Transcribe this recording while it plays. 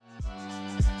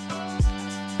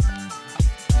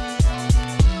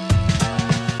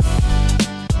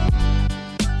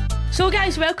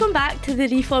guys, welcome back to the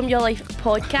Reform Your Life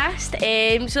podcast.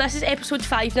 So this is episode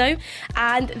 5 now,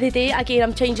 and today again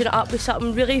I'm changing it up with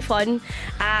something really fun,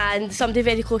 and somebody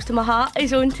very close to my heart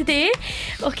is on today.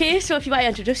 Okay, so if you want to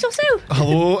introduce yourself.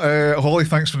 Hello, Holly,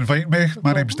 thanks for inviting me.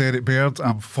 My name's Baird'S.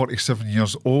 I'm 47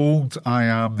 years old. I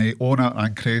am the owner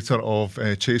and creator of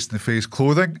Chasing the Face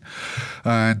clothing,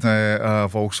 and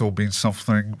I've also been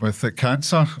suffering with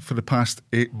cancer for the past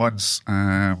 8 months,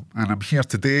 and I'm here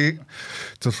today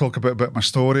to talk a bit about my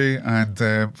story, and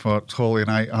for Holly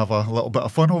and I to have a little bit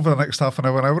of fun over the next half an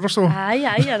hour or so. Aye,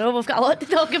 I know, we've got a lot to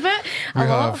talk about. We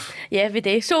have. Yeah, every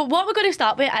day. So what we're going to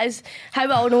start with is how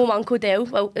I know my Uncle Del.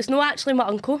 Well, it's not actually my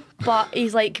uncle, but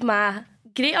he's like my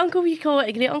great uncle, you call it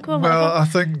a great uncle? Well, I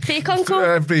think fake uncle?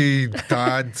 Every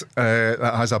dad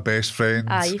that has a best friend,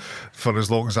 aye, for as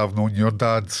long as I've known your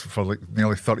dad, for like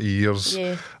nearly 30 years,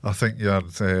 yeah, I think you're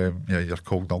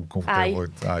called Uncle Del.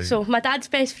 Aye. So my dad's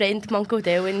best friend, my Uncle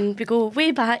Del, and we go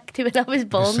way back to when I was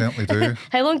born. You certainly do.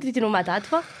 How long did you know my dad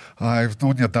for? I've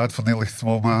known your dad for nearly,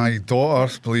 my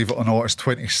daughter, believe it or not, is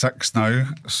 26 now.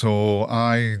 So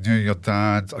I knew your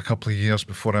dad a couple of years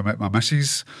before I met my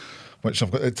missus, which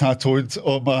I've got it tattooed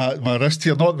on my wrist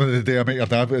here. Not the day I met your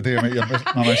dad, but the day I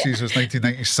met my missus was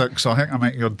 1996. So I think I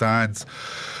met your dad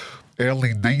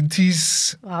early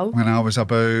 90s. Wow. When I was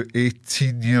about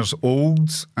 18 years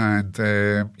old,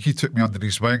 and he took me under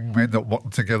his wing. We ended up working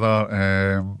together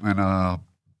in a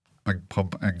big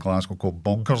pub in Glasgow called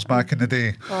Bonkers back in the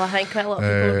day. Well, I think quite a lot of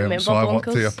people remember so I worked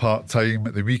Bonkers. there part-time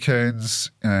at the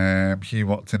weekends. He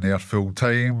worked in there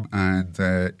full-time,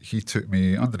 and he took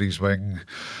me under his wing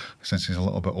since he's a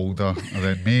little bit older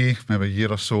than me, maybe a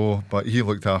year or so, but he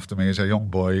looked after me as a young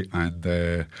boy, and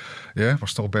we're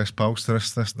still best pals to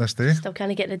this day. Still kind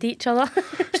of getting rid of each other.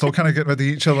 Still kind of getting rid of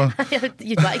each other.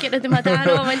 You'd want to get rid of my dad,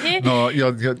 wouldn't you? No,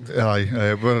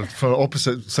 aye. We're for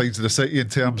opposite sides of the city in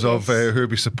terms of who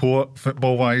we support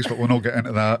football-wise, but we'll not get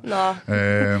into that. No,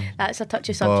 that's a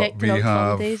touchy subject. But we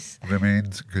have days.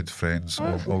 remained good friends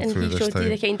all through this time. And he showed you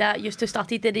the kind that used to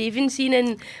started the raving scene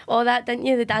and all that, didn't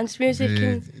you? The dance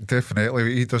music.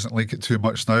 Definitely. He doesn't like it too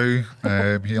much now.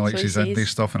 He likes his indie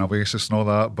stuff and Oasis and all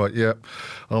that. But yeah,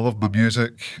 I love my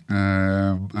music,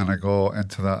 and I got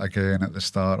into that again at the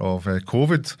start of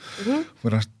COVID,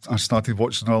 where I started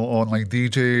watching all online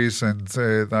DJs, and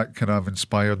that kind of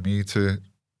inspired me to.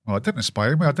 Well, it didn't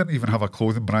inspire me. I didn't even have a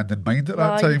clothing brand in mind at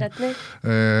that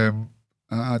time.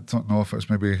 I don't know if it's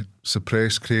maybe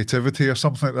suppressed creativity or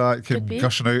something like that. It came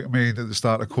gushing out of me at the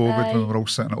start of COVID when we were all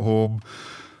sitting at home.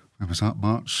 And was that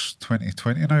March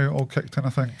 2020 now? It all kicked in, I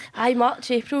think. Aye,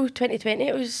 March, April 2020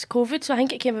 it was COVID, so I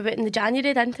think it came about in the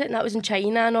January, didn't it? And that was in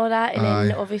China and all that. And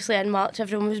then obviously in March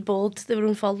everyone was bored, they were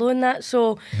on furlough and that.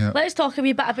 So let's talk a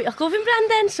wee bit about your clothing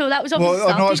brand then. So that was obviously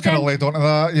I know it's kind of led on to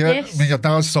that, yeah. Yes. I mean, your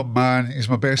dad's some man, he's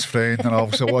my best friend, and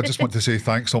obviously I just want to say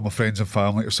thanks to all my friends and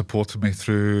family who supported me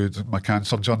through my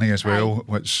cancer journey as well,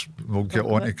 which we'll get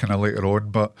on to kind of later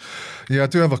on. But yeah, I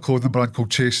do have a clothing brand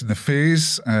called Chasing the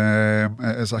Face.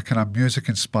 It is a kind of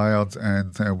music-inspired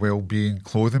and well-being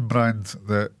clothing brand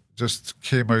that just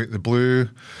came out the blue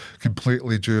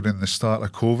completely during the start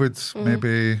of COVID,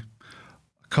 maybe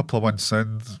a couple of months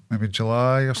in, maybe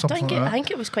July or something like that. I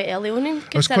think it was quite early on.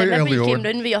 It was quite early on. You came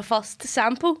round with your first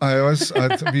sample. I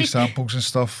had wee samples and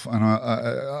stuff, and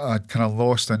I'd kind of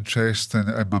lost interest in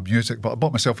my music, but I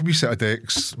bought myself a wee set of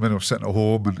decks when I was sitting at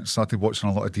home and started watching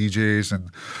a lot of DJs, and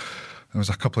there was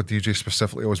a couple of DJs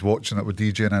specifically I was watching that were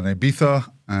DJing in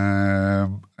Ibiza.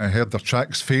 I heard their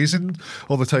tracks phasing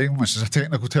all the time, which is a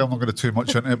technical term, I'm not going to too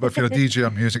much into it, but if you're a DJ or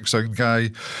music sound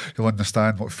guy, you'll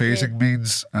understand what phasing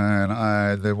means.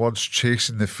 And the words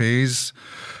chasing the phase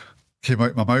came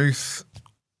out my mouth,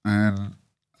 and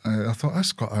I thought,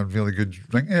 that's got a really good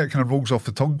ring to it. It kind of rolls off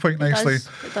the tongue quite nicely.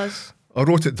 It does. I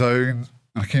wrote it down,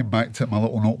 and I came back to it in my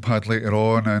little notepad later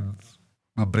on, and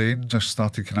my brain just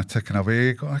started kind of ticking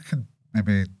away. I can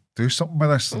maybe do something with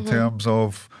this in terms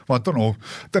of, well, I don't know.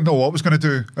 Didn't know what I was going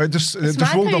to do. It just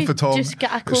rolled off the tongue. Just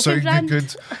get a it clothing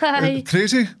sounded brand. Good.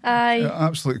 Crazy. Aye.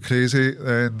 Absolutely crazy.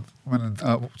 Then when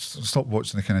I stopped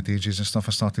watching the kind of DJs and stuff,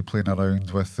 I started playing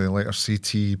around with the letter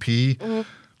CTP.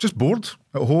 Just bored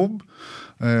at home.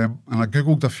 And I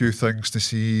googled a few things to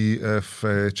see if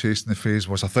Chasing the Phase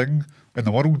was a thing in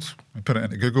the world. I put it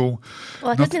into Google.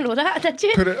 Well, I didn't know that, did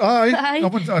you? Put it, I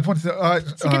wanted to.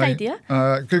 It's a good idea.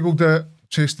 Googled it,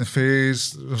 Chasing the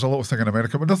Phase. There's a little thing in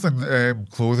America, but nothing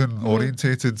clothing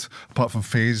orientated apart from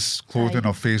Phase clothing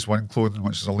or Phase One clothing,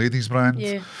 which is a ladies' brand.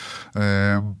 Yeah.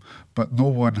 But no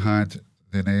one had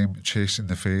the name Chasing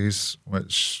the Phase,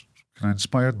 which kind of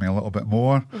inspired me a little bit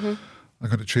more. I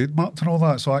got it trademarked and all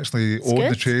that, so I actually own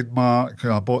the trademark.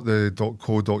 I bought the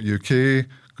 .co.uk,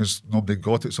 because nobody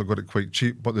got it, so I got it quite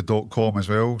cheap. But the .com as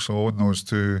well, so on those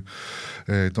two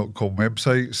 .com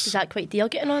websites. Is that quite dear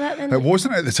getting all that then? It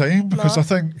wasn't at the time, because No. I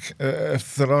think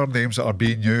if there are names that are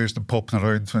being used and popping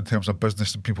around in terms of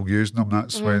business and people using them,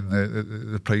 that's when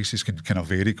the prices can kind of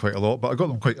vary quite a lot. But I got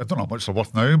them quite, I don't know how much they're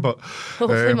worth now, but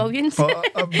Hopefully millions. But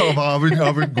I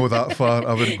wouldn't go that far.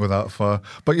 I wouldn't go that far.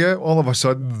 But yeah, all of a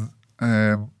sudden,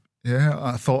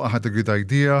 I thought I had a good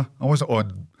idea. I wasn't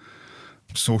on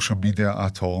social media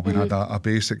at all. I mean, I had a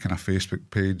basic kind of Facebook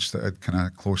page that had kind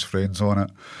of close friends on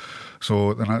it.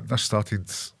 So then I started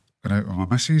going out with my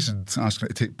missus and asking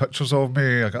her to take pictures of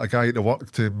me. I got a guy at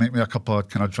work to make me a couple of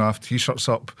kind of draft T-shirts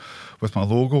up with my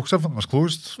logo, because everything was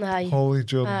closed. Aye. Holly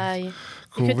during Aye.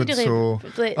 COVID, Really, so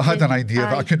I had an idea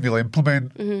that I couldn't really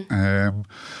implement.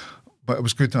 But it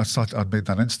was good. I'd made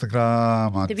an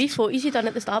Instagram. The wee photos you done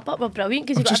at the Starbucks were brilliant,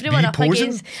 because you got Just everyone me up posing,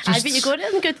 against. Aye, but you got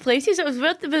it in good places. It was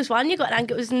weird. There was one you got, I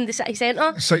think it was in the city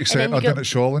centre. City centre, down at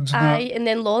Shawlands and Aye, that. and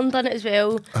then Lauren done it as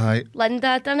well. Aye.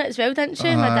 Linda done it as well, didn't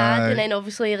she? My dad, Aye. and then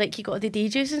obviously like you got the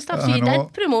DJs and stuff. So I you know.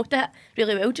 did promote it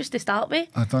really well just to start with.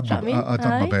 I done, Do you know what I mean? I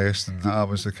done my Aye. best, and I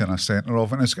was the kind of centre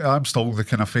of it. And I'm still the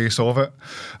kind of face of it.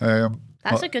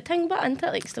 That's But a good thing, but isn't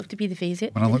it? Like still to be the face.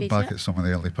 when I look back at some of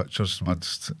the early pictures,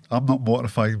 I'm not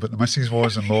mortified, but the missus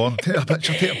was, and Lauren, take a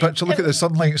picture, look at the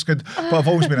sunlight, it's good. But I've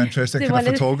always been interested in The kind of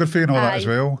one of the- photography and all that as Aye.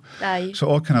 well. Aye. So it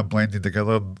all kind of blended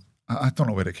together. I don't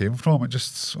know where it came from. It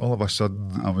just, all of a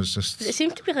sudden, I was just... It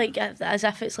seems to be like as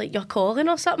if it's like your calling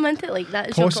or something, isn't it? Like that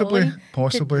is Possibly, your calling.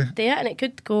 possibly. To do it, and it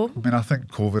could go. I mean, I think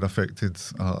COVID affected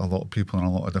a lot of people in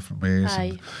a lot of different ways.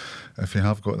 Aye. And if you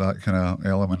have got that kind of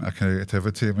element of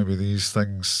creativity, maybe these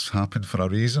things happen for a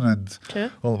reason. And True.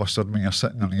 all of a sudden, when you're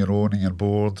sitting on your own and you're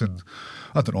bored, and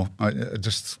I don't know,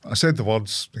 I said the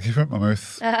words, they came out my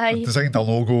mouth. Aye. I designed a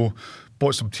logo,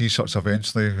 bought some T-shirts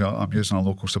eventually. I'm using a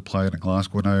local supplier in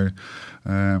Glasgow now.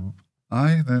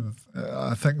 Then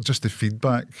I think just the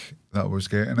feedback that I was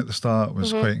getting at the start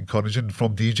was quite encouraging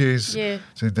from DJs. Yeah.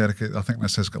 Saying, Derek, I think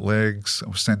this has got legs. I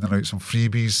was sending out some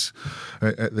freebies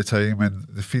at the time, and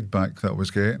the feedback that I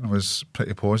was getting was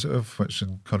pretty positive, which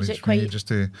encouraged me quite just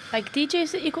to... Big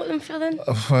DJs that you got them for then?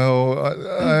 Well,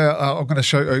 I'm going to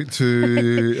shout out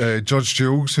to Judge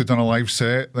Jules, who done a live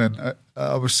set. Then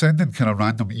I was sending kind of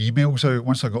random emails out.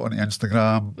 Once I got on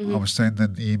Instagram, I was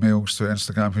sending emails to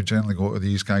Instagram, who generally go to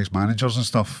these guys' managers and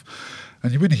stuff.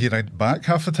 And you wouldn't hear anything back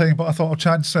half the time, but I thought I'll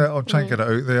try and get it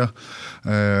out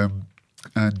there.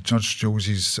 And Judge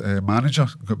Josie's manager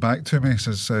got back to me,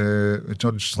 says,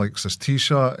 Judge likes this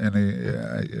T-shirt, and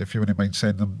if you wouldn't mind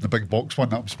sending him the big box one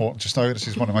that I'm sporting just now, this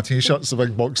is one of my T-shirts, the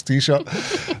big box T-shirt.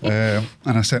 And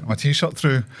I sent him a T-shirt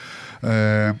through.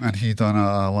 And he done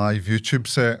a live YouTube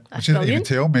set, That's which he didn't even brilliant.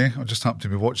 tell me. I just happened to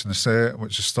be watching the set,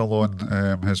 which is still on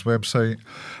his website.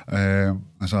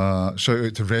 There's a shout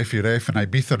out to Refy Ref in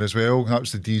Ibiza as well. That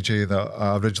was the DJ that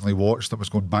I originally watched that was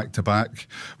going back to back,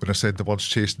 where I said the words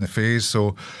chasing the phase.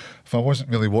 So if I wasn't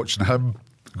really watching him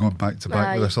going back to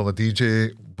back with Aye. this other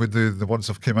DJ, would the words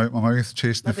have came out my mouth,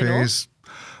 chasing the Maybe not. phase?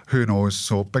 Who knows?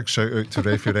 So big shout out to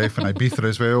Refy Ref in Ibiza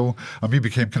as well. And we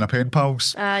became kind of pen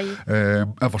pals Aye.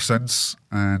 ever since,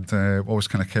 and always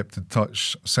kind of kept in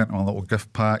touch. Sent him a little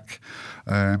gift pack.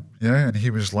 And he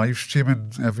was live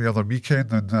streaming every other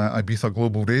weekend on Ibiza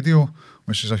Global Radio,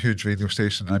 which is a huge radio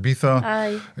station in Ibiza.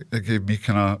 Aye. It gave me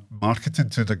kind of marketing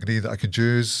to a degree that I could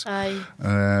use. Aye.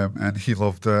 And he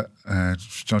loved it.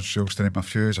 Judge Jules to name a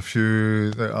few. There's a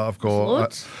few that I've got.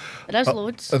 Loads. There is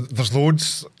loads. There's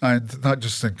loads, and that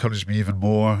just encouraged me even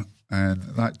more. And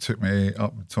that took me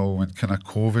up until when kind of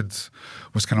COVID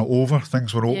was kind of over.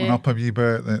 Things were opening Yeah. up a wee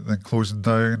bit, then closing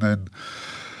down, and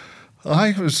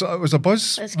it was a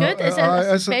buzz. It's good,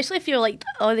 especially if you're like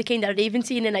the kind of raving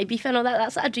scene in Ibiza and all that.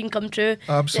 That's like a dream come true.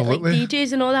 Absolutely. That, like,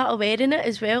 DJs and all that are wearing it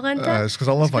as well, isn't it? It's because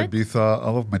I love It's good. Ibiza, I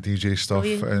love my DJ stuff,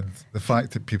 Brilliant. and the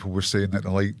fact that people were saying that they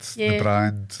liked the Yeah.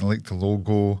 brand, they liked the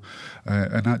logo,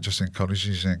 and that just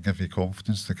encourages you and gives you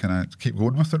confidence to kind of keep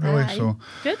going with it, really. Aye. So,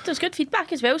 Good, there's good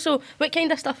feedback as well. So what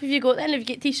kind of stuff have you got then? Have you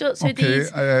got t-shirts, okay,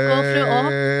 hoodies, go through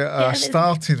it all? I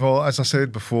started, well, as I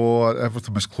said before,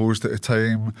 everything was closed at the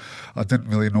time. I didn't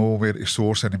really know where to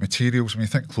source any materials. When you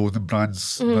think clothing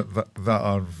brands that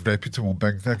are reputable and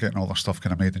big, they're getting all their stuff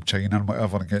kind of made in China and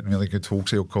whatever, and getting really good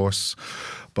wholesale costs.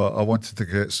 But I wanted to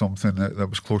get something that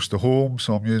was close to home,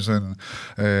 so I'm using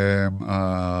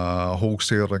a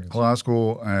wholesaler in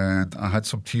Glasgow, and I had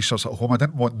some t-shirts at home. I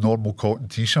didn't want normal cotton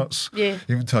t-shirts,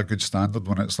 even to a good standard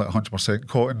when it's like 100%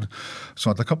 cotton. So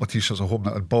I had a couple of t-shirts at home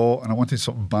that I'd bought, and I wanted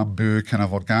something bamboo, kind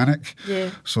of organic.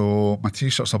 So my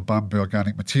t-shirts are bamboo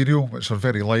organic material, which are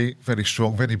very light, very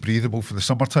strong, very breathable for the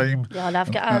summertime. Yeah, and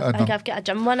I've got a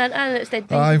gym one in it, and it's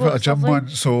dead. I've got a gym one,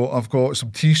 so I've got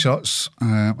some t-shirts,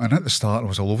 and at the start I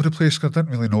was all over the place because I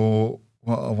didn't really know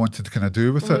what I wanted to kind of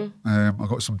do with it. I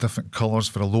got some different colours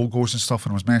for the logos and stuff,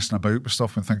 and I was messing about with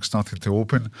stuff when things started to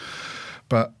open.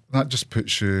 But that just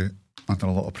puts you under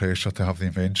a lot of pressure to have the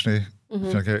inventory.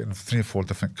 If you're getting 3 or 4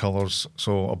 different colours.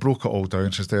 So I broke it all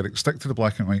down. Says Derek, stick to the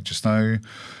black and white just now.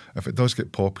 If it does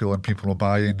get popular and people are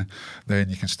buying, then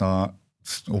you can start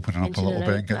opening up a little bit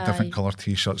and get different colour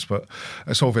t-shirts, but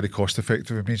it's all very cost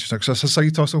effective with me just now because it's a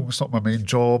side hustle. It's not my main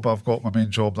job. I've got my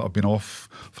main job that I've been off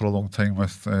for a long time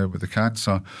with the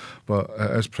cancer, but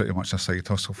it is pretty much a side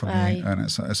hustle for me, and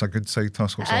it's a good side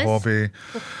hustle. It's a hobby,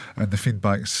 and the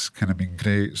feedback's kind of been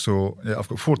great. So yeah, I've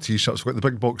got 4 t-shirts. I've got the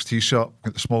big box t-shirt, I've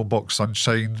got the small box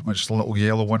Sunshine, which is a little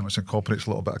yellow one which incorporates a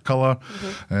little bit of colour.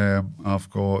 I've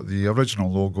got the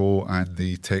original logo and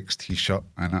the text t-shirt,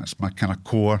 and that's my kind of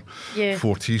core.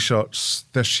 4 t-shirts.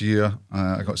 This year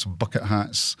I got some bucket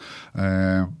hats,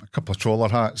 a couple of trawler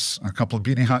hats, a couple of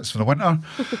beanie hats for the winter.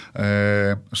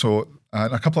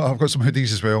 And I've got some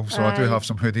hoodies as well. So I do have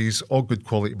some hoodies, all good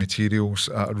quality materials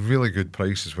at a really good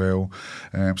price as well.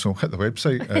 So hit the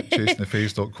website at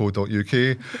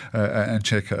chasingthephase.co.uk and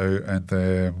check it out. And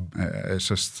it's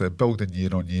just building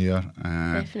year on year.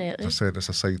 Definitely. As I said, it's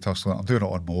a side hustle. I'm doing it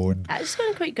on my own. It's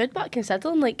going quite good, but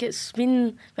considering like it's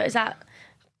been, what is that?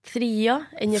 3 years,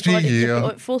 and you've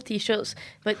got 4 t-shirts,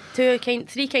 but 3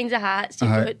 kinds of hats.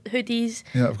 You've got hoodies.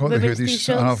 Yeah, I've got the hoodies, t-shirts.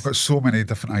 and I've got so many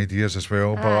different ideas as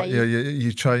well. But yeah,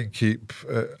 you try and keep.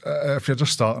 If you're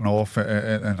just starting off in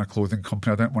a clothing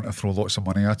company, I didn't want to throw lots of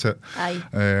money at it.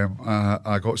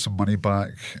 I got some money back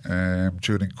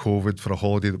during COVID for a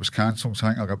holiday that was cancelled. So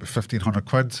I think I got about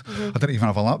 £1,500. I didn't even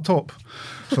have a laptop,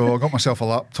 so I got myself a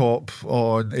laptop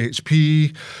on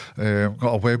HP.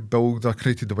 Got a web builder,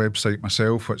 created the website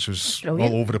myself, which was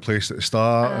all over the place at the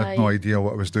start. I had no idea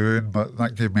what I was doing, but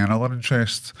that gave me another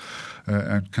interest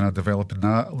in kind of developing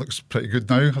that. It looks pretty good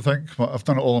now, I think, but I've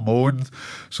done it all on my own.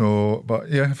 So, but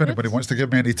yeah, if anybody wants to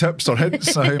give me any tips or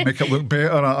hints how to make it look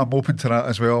better, I'm open to that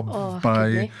as well.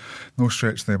 By no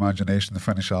stretch of the imagination to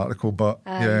finish the article, but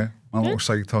yeah, my little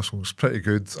side hustle's pretty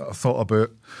good. I thought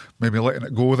about maybe letting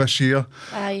it go this year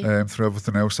through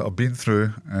everything else that I've been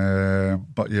through,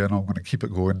 but yeah, no, I'm going to keep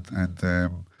it going,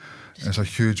 and there's a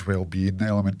huge well-being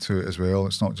element to it as well.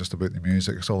 It's not just about the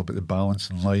music, it's all about the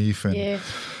balance in life and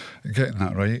getting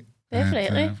that right.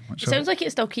 Definitely. It sounds like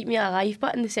it still keep me alive,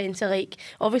 but in the sense of like,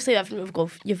 obviously everything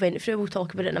you've went through, we'll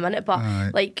talk about it in a minute, but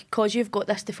like, cause you've got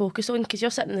this to focus on, because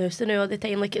you're sitting in the house all the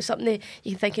time, like it's something that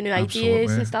you can think of new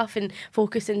ideas and stuff, and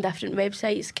focus on different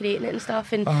websites, creating it and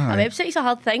stuff, and a website's a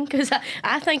hard thing, because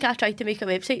I think I tried to make a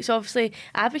website, so obviously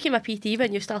I became a PT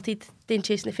when you started doing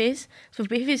Chasing the Phase, so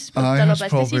both of us have done our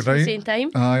businesses at the same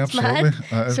time. Absolutely.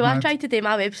 So I tried to do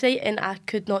my website, and I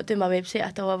could not do my website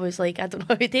at all. I was like, I don't know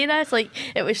how to do this, like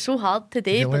it was so hard to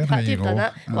do, but the fact you've done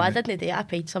it, well, I didn't do it, I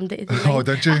paid somebody to do it. Oh,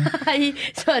 did you?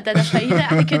 So I did a find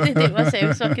it, I couldn't do it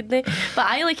myself, so I couldn't. But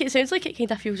I like it, sounds like it kind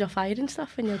of fuels your fire and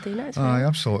stuff when you're doing it as well.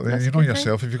 Absolutely. That's you know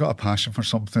yourself, if you've got a passion for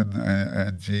something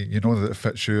and you know that it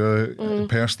fits you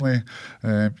personally,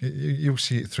 you'll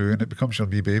see it through and it becomes your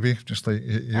wee baby, just like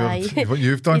what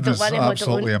you've done is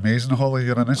absolutely amazing, Holly.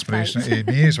 You're an inspiration to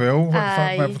me as well with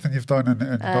everything you've done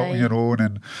and building your own,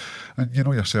 and you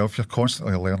know yourself, you're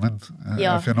constantly learning.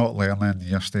 If you're not learning,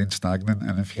 you're staying stagnant,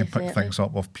 and if you can pick things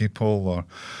up off people or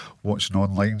watching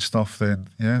online stuff, then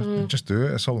just do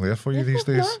it. It's all there for you these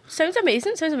days. No, sounds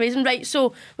amazing. Right,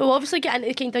 so we'll obviously get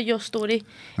into kind of your story,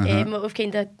 what we've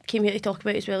kind of came here to talk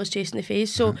about, as well as Chasing the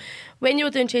Phase. So when you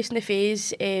were doing Chasing the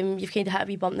Phase, you've kind of had a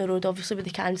wee bump in the road, obviously, with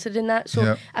the cancer and that.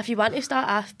 So if you want to start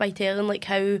off by telling like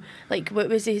how, like what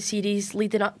was the series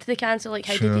leading up to the cancer, like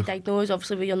how did you diagnose,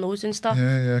 obviously with your nose and stuff?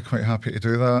 Yeah, quite happy to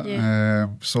do that.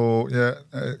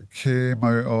 It came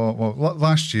out of,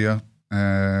 last year,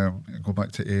 go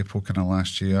back to April kind of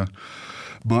last year,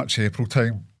 March, April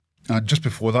time, and just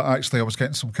before that actually I was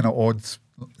getting some kind of odd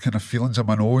kind of feelings in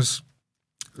my nose,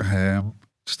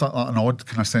 just like an odd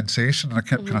kind of sensation, and I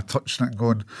kept kind of touching it and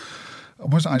going, it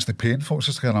wasn't actually painful, it was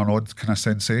just kind of an odd kind of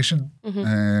sensation.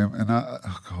 And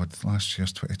that, last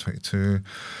year's 2022,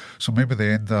 so maybe the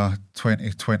end of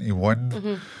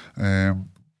 2021,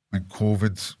 when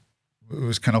COVID, it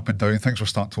was kind of up and down, things were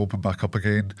starting to open back up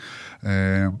again.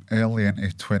 Early into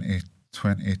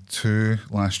 2022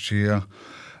 last year,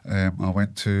 I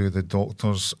went to the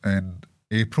doctors in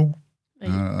April. Right.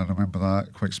 I remember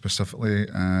that quite specifically.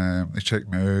 They checked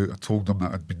me out. I told them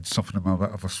that I'd been suffering from a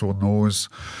bit of a sore nose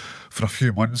for a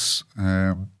few months.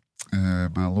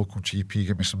 My local GP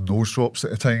gave me some nose drops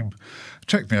at the time.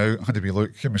 Checked me out, had a wee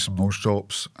look, gave me some nose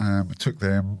drops. I took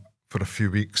them for a few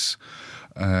weeks,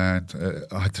 and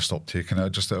I had to stop taking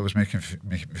it. It was making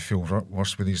me feel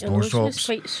worse with these nose drops. It was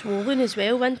quite swollen as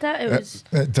well, wasn't it?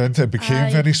 It did. It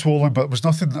became very swollen, but it was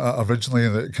nothing originally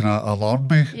that kind of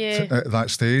alarmed me at that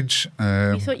stage.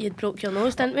 We thought you'd broke your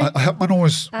nose, didn't we? I hit my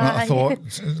nose. I thought,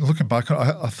 looking back,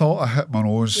 I thought I hit my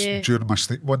nose during my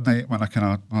sleep one night when I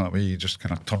kind of, you just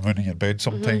kind of turn around in your bed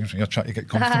sometimes when you're trying to get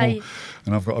comfortable.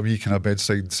 And I've got a wee kind of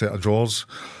bedside set of drawers.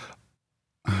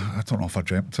 I don't know if I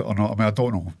dreamt it or not. I mean, I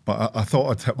don't know, but I thought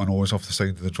I'd hit my nose off the side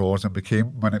of the drawers, and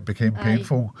when it became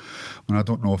painful. And I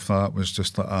don't know if that was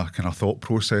just like a kind of thought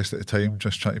process at the time,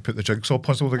 just trying to put the jigsaw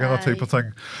puzzle together type of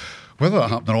thing. Whether that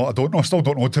happened or not, I don't know. I still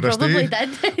don't know to this day.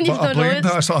 Did. But I blamed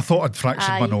it. So I thought I'd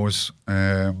fractured my nose.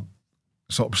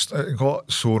 So it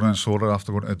got sorer and sorer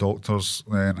after going to the doctors.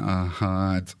 Then I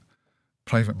had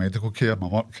private medical care in my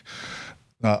work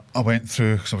that I went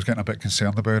through because I was getting a bit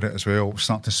concerned about it as well. It was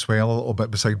starting to swell a little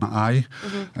bit beside my eye.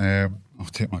 I'll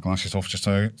take my glasses off just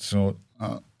now. So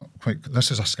this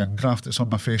is a skin graft that's on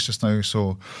my face just now.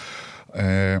 So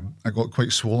I got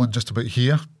quite swollen just about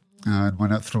here. And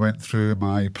when it went through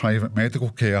my private medical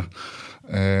care,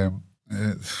 they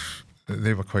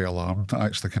were quite alarmed.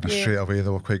 Actually, kind of straight away,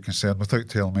 they were quite concerned without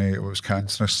telling me it was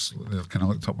cancerous. They kind of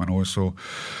looked up my nose. So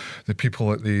the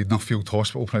people at the Nuffield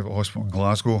Hospital, private hospital in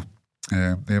Glasgow,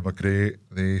 they were great.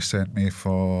 They sent me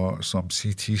for some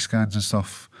CT scans and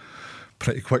stuff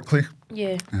pretty quickly.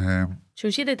 Yeah.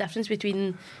 Shows you the difference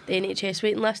between the NHS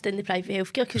waiting list and the private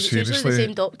healthcare, because it's usually the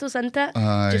same doctors, isn't it?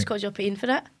 Just because you're paying for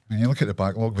it. When you look at the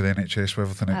backlog with NHS with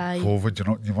everything at COVID,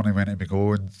 you wouldn't want to be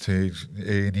going to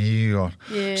A&E or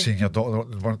seeing your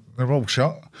doctor. They were all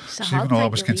shut. So even though I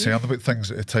was concerned about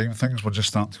things at the time, things were just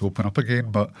starting to open up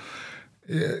again. But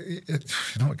you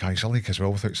know what guys are like as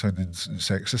well, without sounding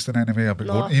sexist in any way, about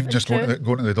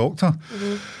going to the doctor.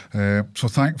 So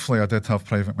thankfully I did have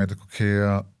private medical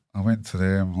care. I went to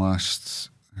them last,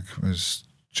 I think it was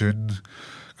June,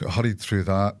 got hurried through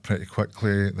that pretty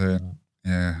quickly. Then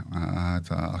I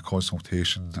had a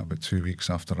consultation about 2 weeks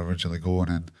after originally going,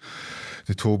 and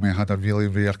they told me I had a really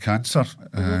rare cancer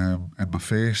in my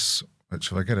face,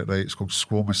 which, if I get it right, it's called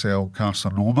squamous cell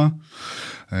carcinoma.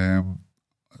 I'm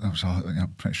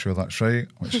pretty sure that's right,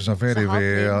 which is a very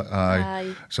rare,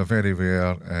 it's a very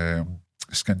rare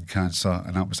skin cancer,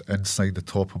 and that was inside the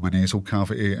top of my nasal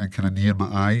cavity and kind of near my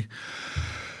eye.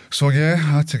 So I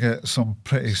had to get some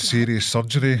pretty serious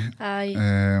surgery.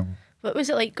 What was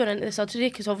it like going into the surgery?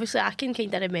 Because obviously I can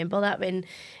kind of remember that when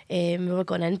we were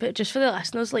going in, but just for the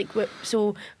listeners,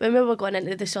 so when we were going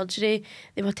into the surgery,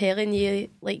 they were telling you,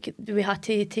 like, we had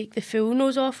to take the full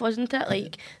nose off, wasn't it?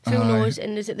 Like, full nose,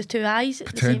 and is it the two eyes at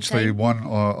potentially the same time? One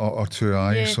or two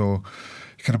eyes. So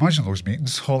you can imagine those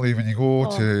meetings, Holly, when you go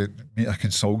to meet a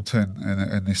consultant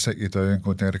and they sit you down and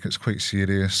go, Derek, it's quite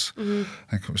serious. I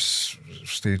think it was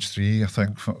stage 3, I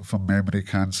think, for memory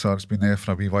cancer. It's been there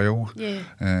for a wee while.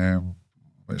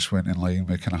 Which went in line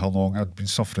with kind of how long I'd been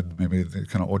suffering, maybe the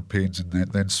kind of odd pains and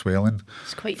then swelling.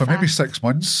 It's quite for fast. Maybe 6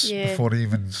 months before I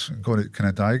even got it kind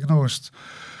of diagnosed.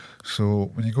 So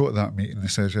when you go to that meeting, they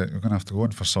says, you're going to have to go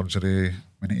in for surgery.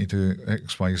 We need to do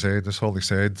X, Y, Z, as Holly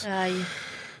said.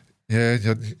 We're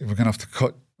going to have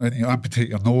to amputate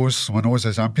your nose. So my nose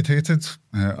is amputated.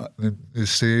 They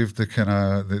saved the kind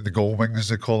of the gull wings, as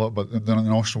they call it, but the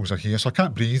nostrils are here, so I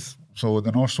can't breathe. So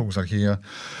the nostrils are here.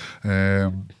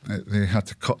 They had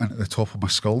to cut into the top of my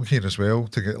skull here as well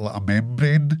to get like a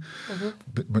membrane,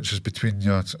 which is between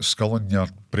your skull and your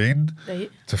brain,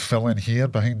 to fill in here,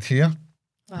 behind here.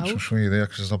 Wow. Which I'll show you there,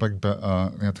 because there's a big bit.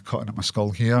 They had to cut into my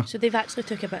skull here. So they've actually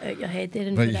took a bit out your head there.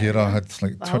 And right here, I had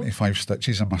like 25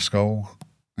 stitches in my skull.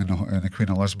 And the Queen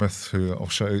Elizabeth, who I'll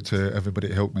shout out to everybody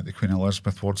to help me at the Queen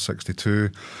Elizabeth Ward 62.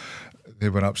 They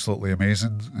were absolutely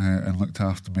amazing and looked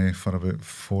after me for about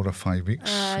 4 or 5 weeks.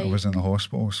 I was in the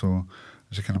hospital, so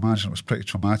as you can imagine, it was pretty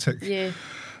traumatic.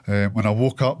 When I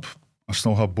woke up, I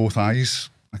still had both eyes.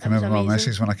 I can remember my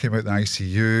message when I came out the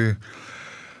ICU.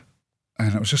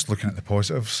 And I was just looking at the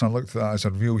positives. I looked at that as a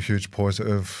real huge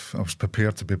positive. I was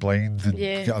prepared to be blind and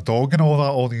get a dog and all that.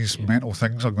 All these mental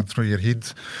things are going through your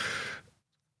head,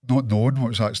 not knowing what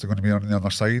was actually going to be on the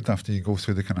other side after you go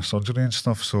through the kind of surgery and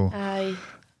stuff. So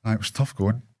it was tough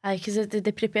going. Aye, because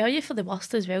they prepare you for the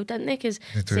worst as well, didn't they? Because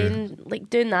They do. saying, like,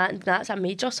 doing that's a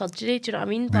major surgery, do you know what I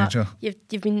mean? Major. But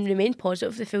you've been remained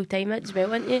positive the full time as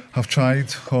well, haven't you? I've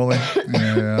tried, Holly.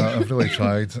 Yeah, I've really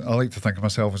tried. I like to think of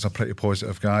myself as a pretty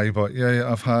positive guy, but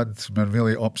yeah, I've had been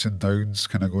really ups and downs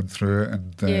kind of going through it,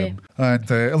 and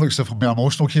it looks as if I'm being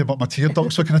emotional here, but my tear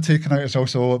ducts are kind of taken out. It's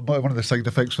also one of the side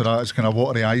effects for that is kind of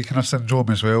watery eye kind of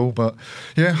syndrome as well. But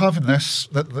yeah, having this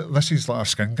is like a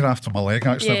skin graft on my leg.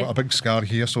 Actually, I've got a big scar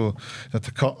here, so I had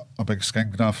to cut a big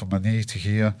skin graft from my knee to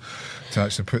here to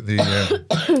actually put the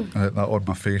that on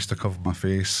my face to cover my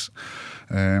face.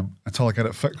 Until I get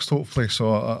it fixed, hopefully.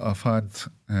 So I've had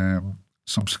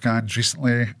some scans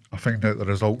recently. I found out the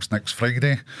results next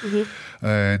Friday,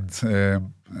 and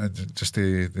just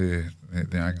the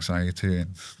anxiety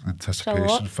and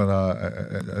anticipation for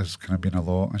that it has kind of been a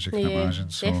lot, as you can imagine.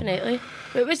 So definitely.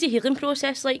 What was the healing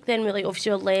process like then, with like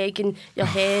obviously your leg and your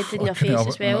head and your face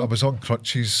as well? I was on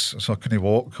crutches, so I couldn't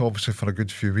walk obviously for a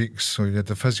good few weeks. So you had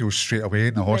the physio straight away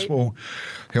in the hospital,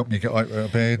 helped me get out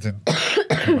of bed and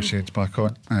put my shades back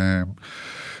on.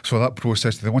 So that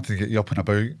process, they wanted to get you up and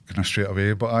about kind of straight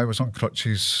away, but I was on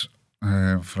crutches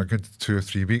for a good 2 or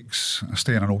 3 weeks. I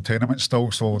stay in an old tenement still,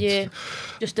 so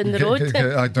just down the road.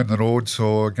 Down the road,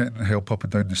 so getting help up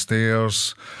and down the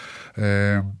stairs.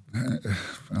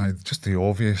 Just the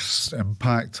obvious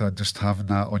impact of just having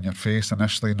that on your face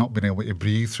initially, not being able to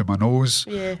breathe through my nose,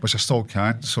 which I still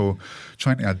can't. So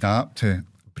trying to adapt to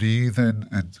breathing,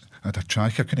 and I had a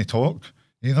trachea. I couldn't talk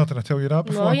either. Did I tell you that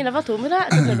before? No, you never told me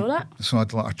that. I didn't know that. So I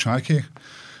had like a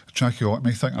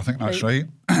tracheotomy thing. I think that's right.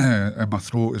 In my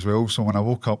throat as well. So when I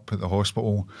woke up at the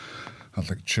hospital, I had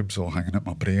like tubes all hanging at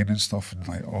my brain and stuff, and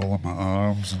like all in my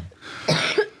arms.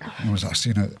 And I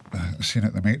seen it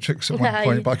the Matrix at one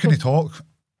point, but I couldn't talk.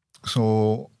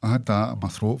 So I had that in my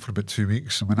throat for about 2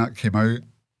 weeks, and when that came out,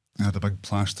 I had a big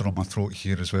plaster on my throat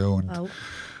here as well, and I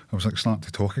was like starting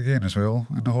to talk again as well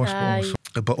in the hospital.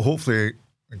 So, but hopefully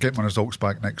get my results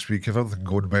back next week. If everything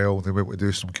going well, they'll be able to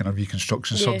do some kind of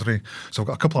reconstruction surgery. So I've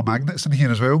got a couple of magnets in here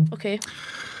as well. Okay.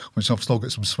 Which I've still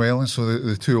got some swelling. So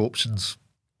the two options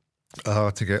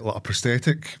are to get like a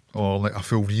prosthetic or like a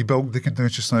full rebuild they can do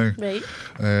just now. Right.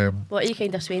 What are you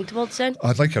kind of swaying towards then?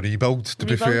 I'd like a rebuild, to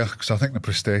be fair, because I think the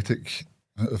prosthetic,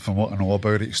 from what I know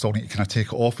about it, you still need to kind of take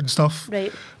it off and stuff.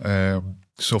 Right.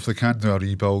 So if they can do a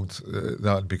rebuild,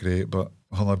 that'd be great. But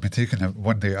I've been taking it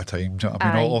one day at a time.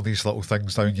 I mean, all these little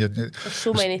things down here. There's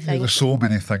so many things. There's so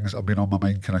many things that have been on my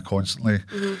mind kind of constantly.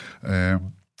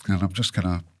 And I'm just kind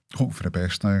of hoping for the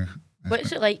best now.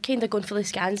 What's it like kind of going for the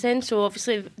scans then? So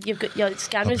obviously you've got your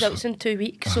scan results in 2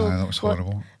 weeks. So that was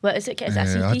horrible. What is it? Is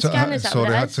it a CT scan? Is that what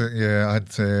it is? I had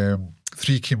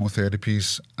 3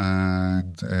 chemotherapies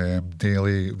and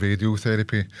daily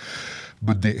radiotherapy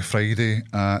Monday to Friday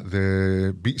at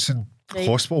the Baird'S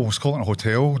hospital. I was calling it a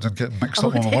hotel and getting mixed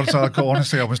up on my words.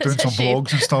 Honestly, I was doing some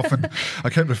vlogs and stuff, and I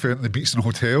kept referring to the Baird'S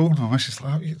hotel. And my missus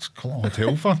like, you call it a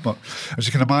hotel for? But as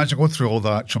you can imagine, going through all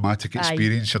that traumatic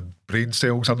experience, your brain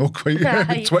cells are not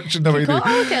quite twitching the way they.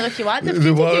 Hotel if you want.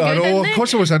 I know.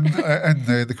 Because I was in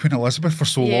the Queen Elizabeth for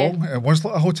so long, it was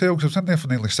like a hotel because I was in there for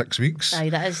nearly 6 weeks. Aye,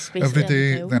 that is basically every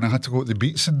day. Then I had to go to the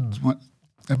Baird'S and.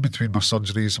 In between my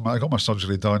surgeries, I got my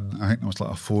surgery done. I think it was like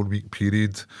a 4-week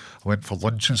period. I went for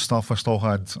lunch and stuff. I still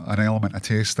had an element of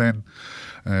taste then.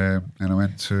 And I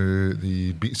went to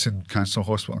the Baird'S Cancer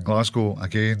Hospital in Glasgow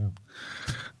again.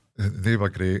 They were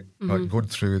great. But going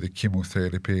through the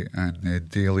chemotherapy and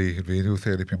daily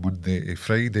radiotherapy Monday to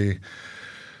Friday,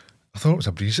 I thought it was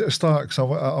a breeze at the start because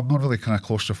I'm not really kind of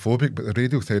claustrophobic, but the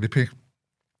radiotherapy,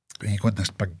 you go in this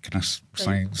big kind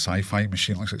of sci-fi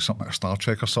machine, looks like something out of Star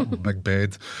Trek or something, big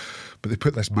bed, but they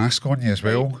put this mask on you as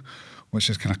well,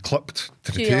 which is kind of clipped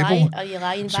to the table. Are you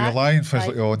lying back? So you're lying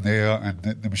physically on there, and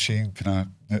the machine kind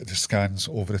of scans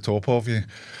over the top of you.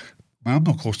 I'm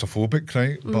not claustrophobic,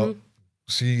 right? But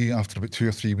see, after about 2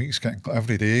 or 3 weeks,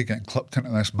 every day getting clipped into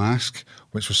this mask,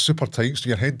 which was super tight, so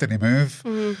your head didn't move.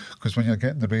 Because when you're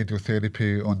getting the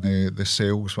radiotherapy on the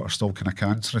cells that are still kind of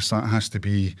cancerous, that has to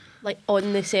be like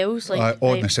on the cells,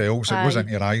 on the cells. It goes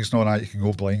into your eyes and all that. You can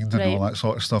go blind and all that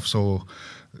sort of stuff. So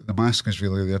the mask is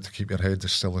really there to keep your head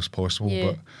as still as possible.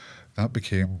 But that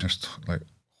became just like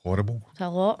horrible. It's a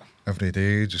lot. Every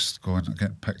day, just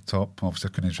getting picked up. Obviously,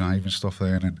 I couldn't drive and stuff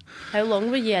then. And how long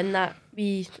were you in that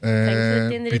wee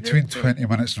thing? Between 20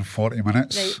 minutes and 40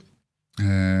 minutes.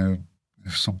 Right.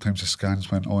 Sometimes the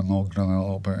scans went on longer than a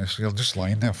little bit. So you're just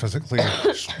lying there physically,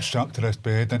 strapped to this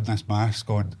bed in this mask,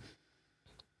 going,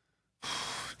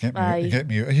 get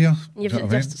me out of here. You're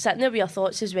just sitting there with your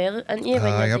thoughts as well, aren't you? When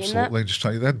you're absolutely. Just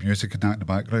try. They had music and that in the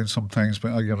background sometimes,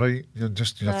 but you're right. You're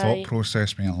just your thought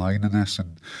process when you're lying in this,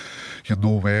 and you're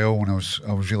no well, and I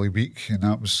was really weak, and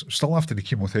that was still after the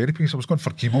chemotherapy, so I was going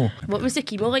for chemo. What was the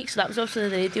chemo like? So that was obviously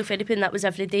the radiotherapy, and that was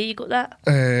every day you got that?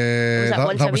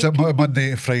 That was it,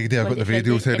 Monday to Friday. I got the Friday,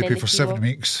 radiotherapy for chemo. 7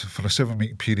 weeks, for a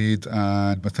 7-week period,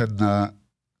 and within that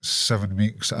 7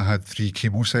 weeks I had 3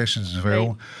 chemo sessions as well.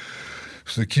 Right.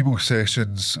 So the chemo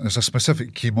sessions, there's a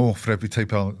specific chemo for every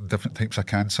different types of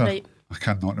cancer. Right. I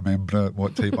cannot remember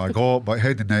what type I got, but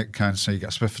head and neck cancer, you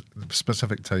get a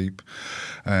specific type,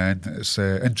 and it's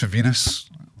intravenous.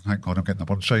 Thank God I'm getting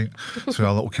the words right. Through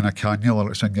a little kind of cannula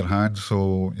that's in your hand.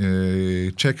 So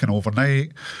you check in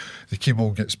overnight. The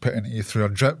chemo gets put into you through a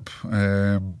drip,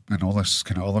 and all this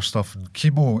kind of other stuff. And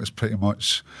chemo is pretty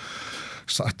much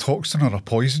a toxin or a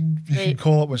poison, you can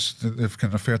call it, which they've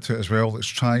can refer to it as well, that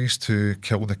tries to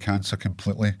kill the cancer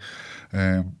completely.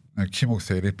 Now,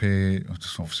 chemotherapy,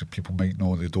 obviously people might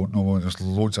know, they don't know, there's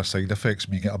loads of side effects.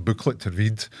 You get a booklet to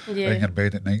read in your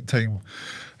bed at night time,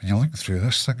 and you're looking through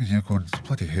this thing and you're going,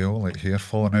 bloody hell, like hair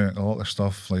falling out, a lot of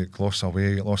stuff, like loss of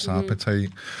weight, loss of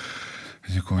appetite.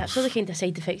 And you're going, that's all the kind of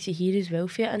side effects you hear as well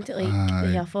for it, isn't it? Like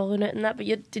the hair falling out and that, but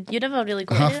you never really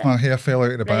got half into my it. hair fell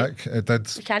out of the back. It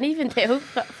did. You can't even tell.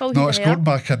 No, it's going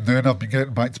back in now, and I've been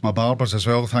getting back to my barbers as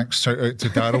well. Thanks, shout out to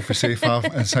Daryl for Safe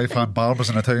Hand Barbers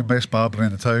in the town, best barber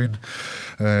in the town.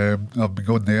 I've been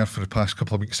going there for the past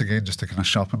couple of weeks again, just to kind of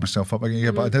sharpen myself up again. Yeah,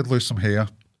 but I did lose some hair.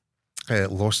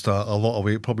 Lost a lot of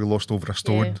weight, probably lost over a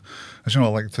stone. Yeah. As you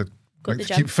know, I like to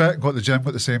keep fit. Got the gym,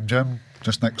 got the same gym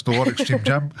just next door, Extreme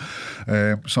Gym.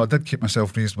 So I did keep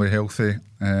myself reasonably healthy,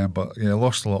 but yeah,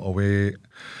 lost a lot of weight.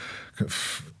 Got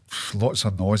lots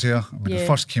of nausea. I mean, the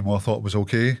first chemo I thought was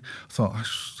okay. I thought,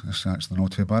 this is actually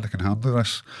not too bad, I can handle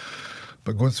this.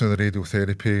 But going through the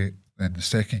radiotherapy, and the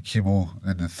second chemo,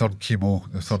 and the third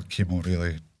chemo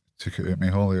really took it out of me,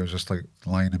 Holly. I was just like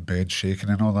lying in bed shaking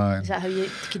and all that. Is that how you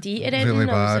could eat it? Really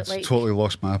bad. Like... Totally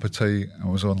lost my appetite. I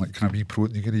was on like kind of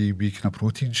wee kind of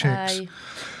protein shakes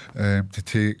to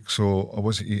take. So I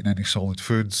wasn't eating any solid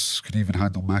foods. Couldn't even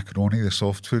handle macaroni, the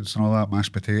soft foods and all that,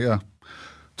 mashed potato.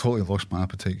 Totally lost my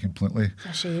appetite completely. It's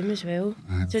a shame as well.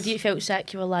 And so you felt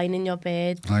sick, you were lying in your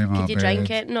bed. Could you drink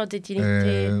it? No, did you need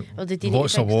to? Or did you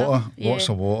lots need to of water. Stuff? Lots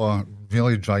of water.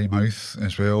 Really dry mouth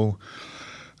as well.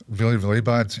 Really, really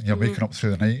bad. You're waking up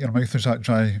through the night, your mouth is that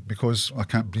dry because I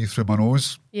can't breathe through my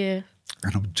nose. Yeah.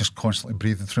 And I'm just constantly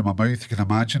breathing through my mouth. You can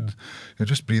imagine you're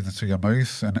just breathing through your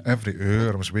mouth, and every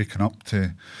hour I was waking up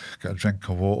to get a drink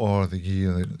of water,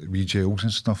 the wee gels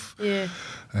and stuff. Yeah.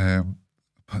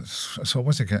 So I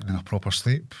wasn't getting a proper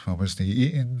sleep. I wasn't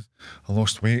eating. I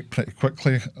lost weight pretty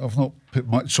quickly. I've not put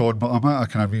much on, but I'm at a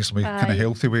kind of reasonably kind of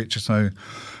healthy weight just now.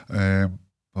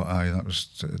 But that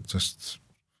was just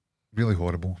really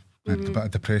horrible. And a bit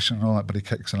of depression and all that, but he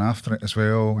kicks in after it as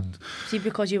well. And see,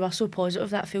 because you were so positive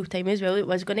that full time as well, it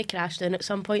was going to crash down at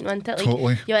some point, wasn't it? Like,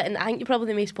 totally. And I think you're probably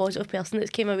the most positive person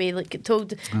that's came away, like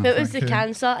told it was the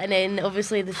cancer, and then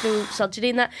obviously the full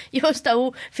surgery and that. You were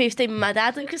still FaceTiming my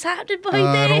dad, like, what's happening behind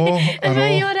there?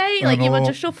 Is you alright? Like, you were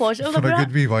just so positive for about a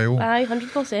good wee while. Aye,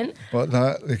 100%. But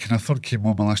the kind of third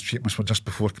chemo, my last treatments were just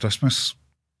before Christmas,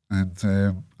 and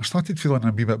I started feeling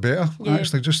a wee bit better.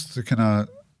 Actually, just the kind of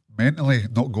mentally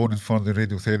not going in for the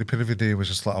radiotherapy every day was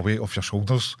just like a weight off your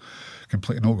shoulders,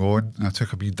 completely not going. And I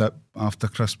took a wee dip after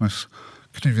Christmas.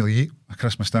 Couldn't really eat a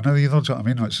Christmas dinner either, do you know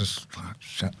what I mean? It's just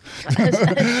shit.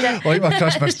 Like my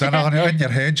Christmas dinner, and in your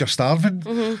head you're starving,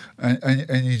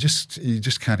 and you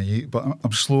just can't eat. But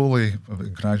I'm slowly,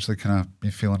 gradually kind of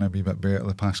been feeling a wee bit better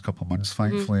the past couple of months,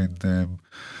 thankfully, and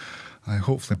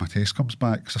hopefully my taste comes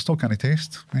back, because I still can't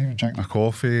taste. I even drink my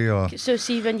coffee. So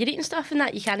see, when you're eating stuff and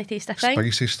that, you can't taste a thing?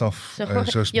 Spicy stuff. So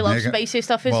just you love spicy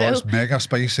stuff as well? It's mega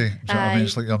spicy. Do you know what I mean?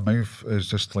 It's like your mouth is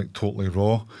just like totally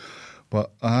raw.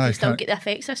 But you still get the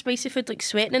effects of spicy food, like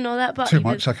sweating and all that? But too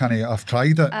much, I can't eat. I've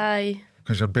tried it. Aye.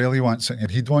 Because your belly wants it and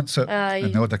your head wants it.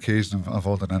 And the odd occasion I've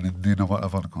ordered an Indian or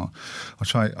whatever. I'll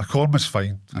try. A korma's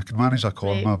fine. I can manage a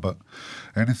korma, but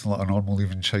anything like a normal,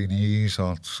 even Chinese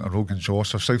or a Rogan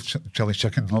Josh or South Chili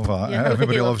Chicken, love that. Yeah,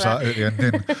 everybody loves that out the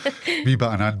Indian. Wee bit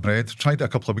of naan bread. Tried it a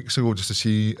couple of weeks ago just to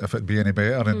see if it'd be any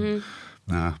better, and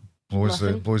nah. Blows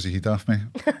the heat off me.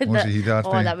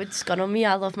 That would scun on me.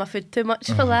 I love my food too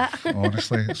much for that.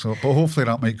 Honestly. So, but hopefully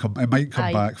that might come. It might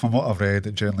come back. From what I've read,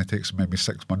 it generally takes maybe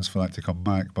 6 months for that to come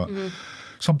back. But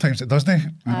sometimes it doesn't.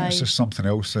 And it's just something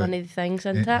else that one of the things,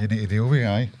 isn't it? You need to deal with.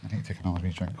 I need to take another wee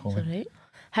drink. That's right.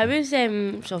 How is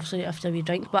so obviously after we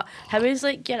drink, but how is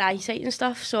like your eyesight and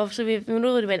stuff? So obviously we've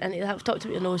really went into that. We've talked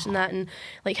about your nose and that, and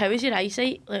like how is your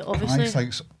eyesight? Like obviously.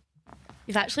 Eyesight's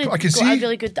you've actually got a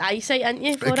really good eyesight, haven't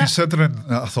you? Considering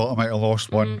that I thought I might have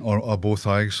lost one or both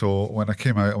eyes, so when I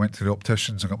came out, I went to the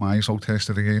opticians and got my eyes all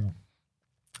tested again.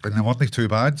 and they weren't too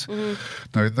bad.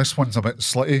 Now, this one's a bit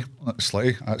slitty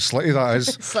that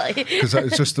is. Slitty. Because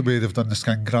it's just the way they've done the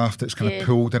skin graft. It's kind of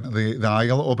pulled into the eye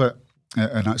a little bit,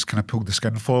 and that's kind of pulled the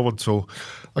skin forward. So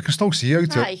I can still see out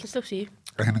it. You can still see.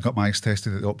 And I got my eyes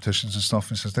tested at the opticians and stuff,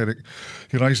 and says, Derek,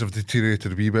 your eyes have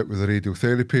deteriorated a wee bit with the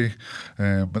radiotherapy,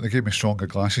 but they gave me stronger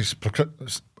glasses,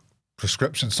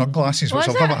 prescription sunglasses, which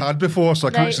I've never had before, so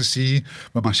I can actually see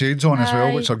with my shades on as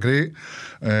well, which are great.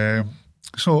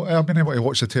 So I've been able to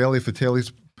watch the telly if the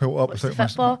telly's pulled up. Watch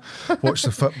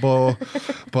the football.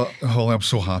 But I'm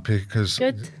so happy because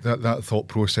that thought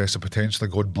process of potentially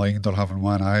going blind or having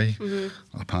one eye,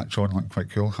 a patch on looked quite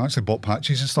cool. I actually bought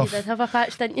patches and stuff. You did have a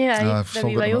patch, didn't you? I've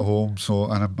still got them at home.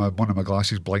 So, and one of my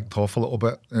glasses blinked off a little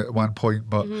bit at one point,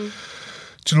 but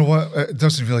do you know what? It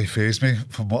doesn't really faze me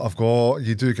from what I've got.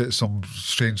 You do get some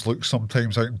strange looks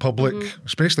sometimes out in public,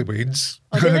 especially Wayne's.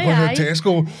 Really? Going to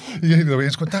Tesco, you hear the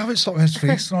Wayne's going, damn, it's his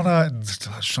face and all that, and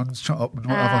shut up and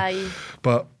whatever.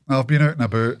 But I've been out and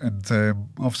about, and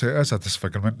obviously it is a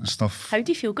disfigurement and stuff. How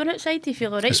do you feel going outside? Do you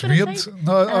feel all right? It's going weird. outside?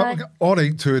 No, I'm all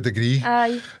right to a degree.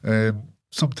 Aye.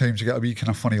 Sometimes you get a wee kind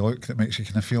of funny look that makes you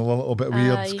kind of feel a little bit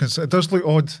weird because it does look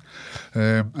odd.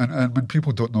 And when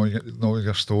people don't know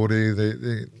your story,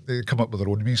 they come up with their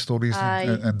own wee stories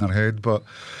in their head. But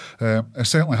it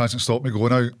certainly hasn't stopped me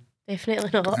going out. Definitely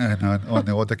not. And on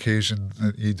the odd occasion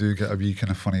that you do get a wee kind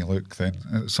of funny look,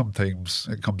 then sometimes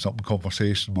it comes up in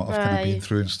conversation, what I've kind of been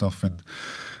through and stuff, and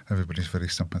everybody's very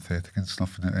sympathetic and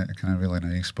stuff, and it's kind of really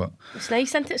nice. But it's nice,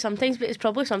 isn't it, sometimes, but it's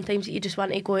probably sometimes that you just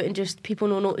want to go out and just people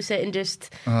don't notice it and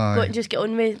just go out and just get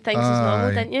on with things as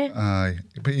normal, don't you? Aye,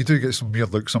 but you do get some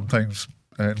weird looks sometimes.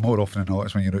 More often than not,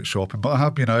 it's when you're out shopping. But I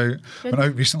have been out. Went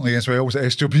out recently as well. I was at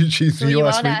SWG3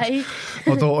 last week.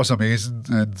 My daughter's amazing,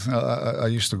 and I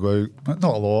used to go out,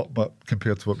 not a lot, but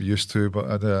compared to what we used to. But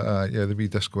I had the wee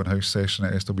disco and house session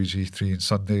at SWG3 on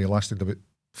Sunday. It lasted about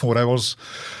 4 hours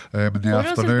in the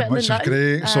afternoon, which is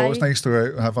great. So it was nice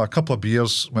to have a couple of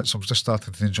beers, which I've just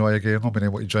started to enjoy again, not being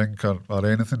able to drink or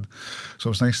anything. So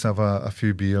it was nice to have a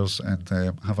few beers and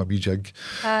have a wee jig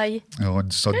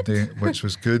on Sunday, which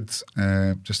was good,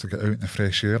 just to get out in the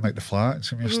fresh air, like the flat.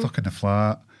 So you're stuck in the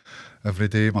flat every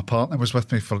day. My partner was with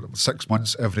me for 6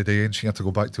 months every day, and she had to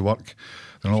go back to work.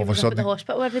 Then all of a sudden, at the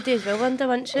hospital every day as well, Linda,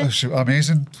 wasn't she?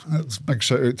 Amazing. It's a big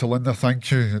shout out to Linda. Thank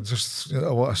you. Just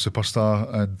what a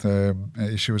superstar.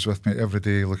 And she was with me every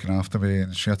day, looking after me,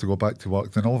 and she had to go back to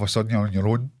work. Then all of a sudden, you're on your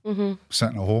own,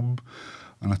 sitting at home,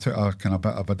 and I took a kind of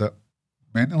bit of a dip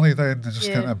mentally. Then I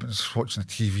just kind of just watching the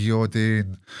TV all day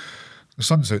and. The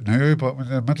sun's out now, but in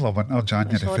the middle of winter,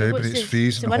 January, February, it's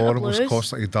freezing, horrible, it's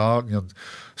constantly dark. You're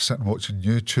sitting watching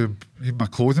YouTube. Even my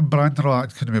clothing brand and all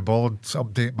that, couldn't be bothered to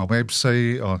update my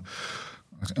website, or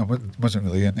I wasn't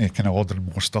really into kind of ordering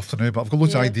more stuff now, but I've got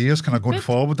loads of ideas kind of going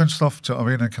forward and stuff, do you know what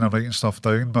I mean, and kind of writing stuff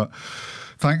down. But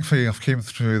thankfully, I've came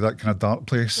through that kind of dark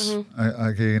place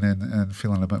again and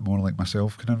feeling a bit more like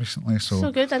myself kind of recently.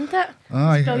 So good, isn't it?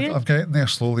 Aye, I'm getting there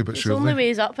slowly but surely. The only way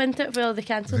is up, isn't it, for all the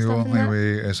cancer the stuff? The only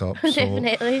way is up. So,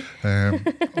 definitely.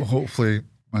 Hopefully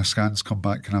my scans come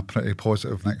back kind of pretty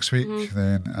positive next week,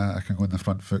 then I can go in the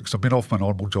front foot. Because I've been off my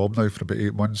normal job now for about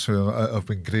 8 months, so I've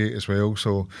been great as well.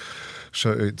 So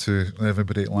shout out to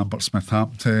everybody at Lambert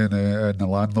Smithhampton and the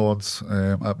landlords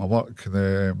at my work.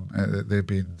 They've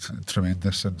been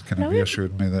tremendous and kind of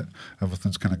reassured me that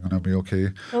everything's kind of going to be okay.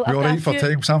 Well, we're all right for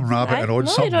time, Sam, rabbiting on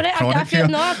something chronic here.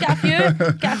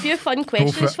 I've got a few fun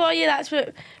questions for you. That's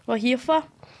what we're here for.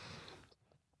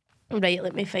 Right,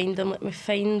 let me find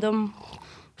them.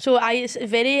 So it's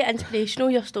very inspirational,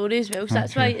 your story as well, so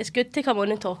that's why it's good to come on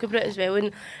and talk about it as well.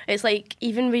 And it's like,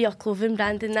 even with your clothing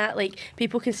brand and that, like,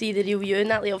 people can see the real you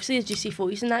and that, like, obviously there's just see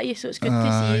photos and that, so it's good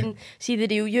to see the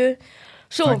real you.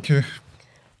 So, thank you.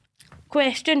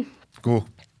 Question. Go.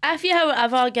 If you were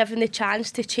ever given the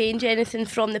chance to change anything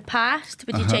from the past,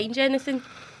 would you change anything?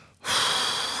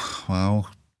 Wow.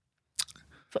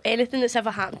 For anything that's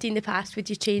ever happened to you in the past, would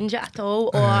you change it at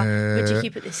all, or would you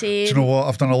keep it the same? Do you know what?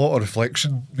 I've done a lot of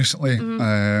reflection recently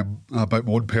about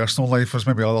my own personal life. There's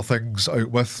maybe other things out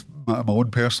with my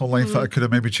own personal life that I could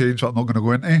have maybe changed, but I'm not going to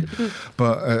go into.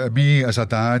 But me as a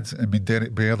dad, I mean,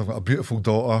 Derek Baird, I've got a beautiful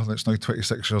daughter that's now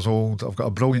 26 years old. I've got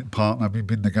a brilliant partner. We've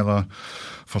been together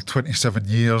for 27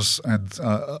 years, and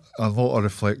a lot of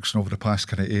reflection over the past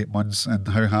kind of 8 months and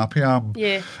how happy I am.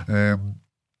 Yeah.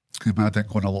 I didn't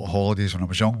go on a lot of holidays when I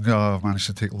was younger. I managed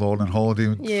to take Lauren on holiday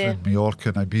in Mallorca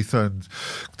and Ibiza, and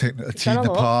taking her to tea in the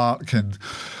park, and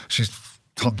she's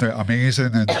turned out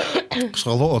amazing. And so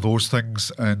a lot of those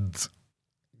things, and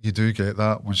you do get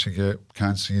that once you get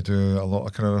cancer. You do a lot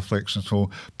of kind of reflection. So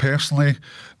personally,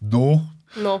 no.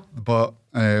 No. But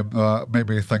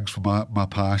maybe things from my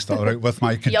past that are out with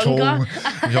my control,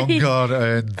 younger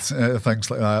and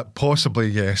things like that. Possibly,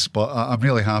 yes, but I'm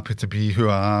really happy to be who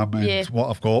I am and what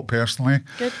I've got personally.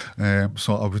 Good.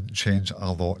 So I wouldn't change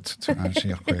a lot to answer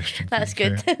your question. That's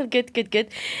good. Good.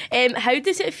 How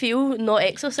does it feel not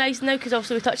exercising now? Because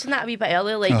obviously we touched on that a wee bit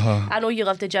earlier. Like, I know you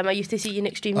love the gym. I used to see you in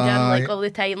Extreme Gym like all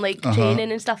the time, like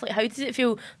training and stuff. Like, how does it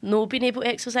feel not being able to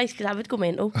exercise? Because I would go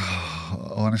mental.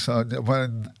 Honestly,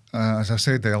 when as I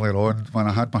said earlier on, when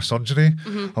I had my surgery,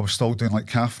 I was still doing like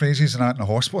calf raises and that in the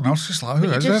hospital, and I was just like,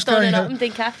 who is this guy? Up and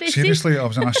doing calf raises? Seriously, I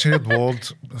was in a shared ward.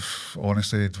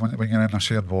 Honestly, when you're in a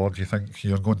shared ward, you think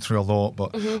you're going through a lot,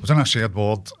 but I was in a shared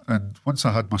ward, and once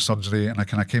I had my surgery, and I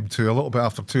kind of came to a little bit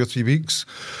after 2 or 3 weeks,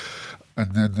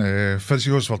 and then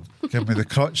physios were giving me the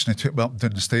crutch and they took me up and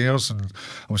down the stairs, and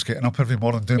I was getting up every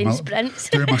morning doing my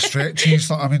stretches,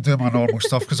 doing my normal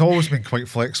stuff, because I've always been quite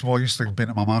flexible. I used to be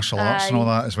into my martial arts and all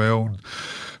that as well, and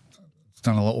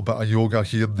done a little bit of yoga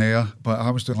here and there, but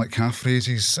I was doing like calf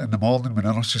raises in the morning when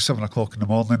I was just 7 o'clock in the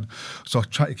morning, so I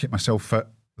try to keep myself fit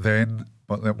then.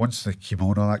 But then once the chemo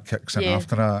and all that kicks in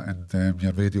after that, and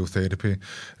your radiotherapy,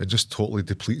 it just totally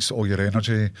depletes all your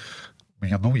energy. I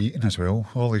mean, you're not eating as well.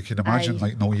 Oh, you can imagine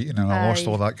like not eating, and I lost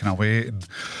all that kind of weight. And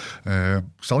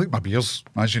so I like my beers,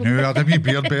 as you know. I had a wee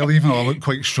beer belly, even though I look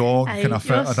quite strong, kind of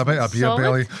fit. I had a bit of a beer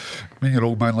belly. I mean, your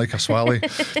old man like a swally.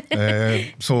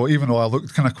 So even though I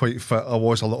looked kind of quite fit, I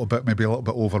was maybe a little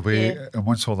bit overweight. And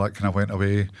once all that kind of went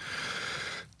away,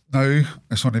 now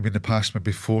it's only been the past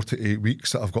maybe 4 to 8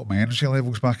 weeks that I've got my energy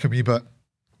levels back a wee bit.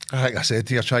 Like I said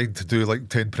to you, I tried to do like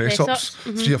 10 press-ups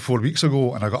 3 or 4 weeks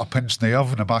ago, and I got a pinched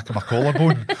nerve in the back of my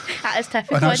collarbone. That is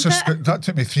typical, and that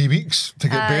took me 3 weeks to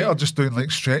get better, just doing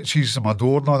like stretches in my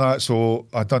door and all that. So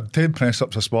I done 10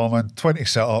 press-ups this morning, 20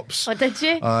 sit-ups. Oh, did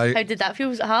you? How did that feel?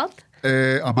 Was it hard?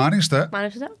 I managed it.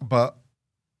 Managed it? But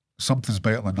something's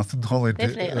better than nothing. Holiday,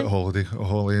 as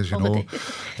you know.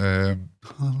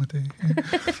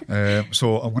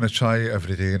 So I'm going to try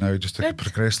every day now, just to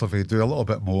progressively do a little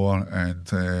bit more and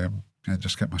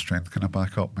just get my strength kind of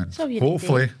back up, and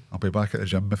hopefully I'll be back at the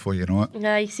gym before you know it.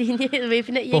 I seen you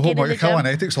waving at you. But your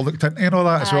kinetics, I looked into and all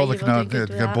that as well, looking at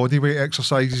your body weight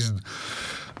exercises, and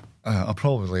I'll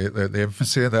probably the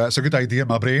infancy of that. It's a good idea in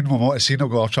my brain. When what I've seen,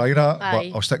 I'll try that. But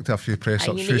I'll stick to a few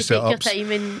press-ups, you few need to sit-ups. take your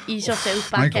time and ease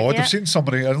yourself back. My God, I've seen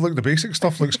somebody, and look, the basic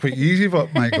stuff looks quite easy,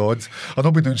 but my God, I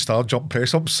don't be doing star jump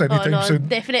press-ups anytime soon.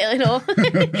 Definitely not.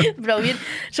 Brilliant.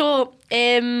 So,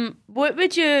 what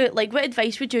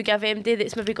advice would you give MD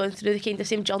that's maybe gone through the kind of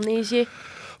same journey as you?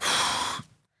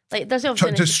 Like,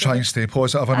 just try and stay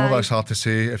positive. I know that's hard to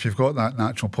say. If you've got that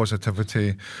natural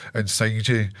positivity inside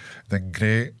you, then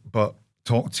great. But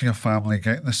talk to your family,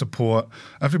 getting the support.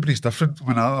 Everybody's different.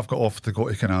 When I've got off to go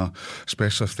to kind of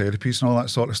specialist therapies and all that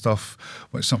sort of stuff,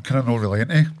 which I'm kind of not really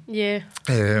into. Yeah.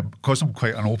 Because I'm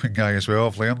quite an open guy as well,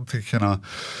 I've learned to kind of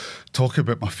talk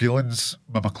about my feelings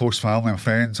with my close family and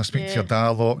friends. I speak to your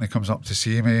dad a lot when he comes up to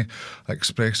see me. I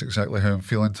express exactly how I'm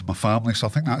feeling to my family. So I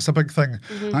think that's a big thing.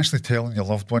 Actually telling your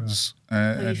loved ones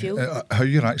how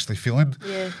you're actually feeling.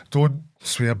 Yeah. Don't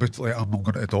swear about it like, I'm not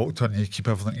going to the doctor, and you keep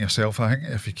everything to yourself. I think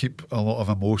if you keep a lot of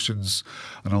emotions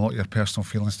and a lot of your personal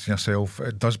feelings to yourself,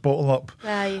 it does bottle up.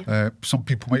 Some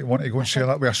people might want to go and share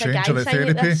that with a stranger at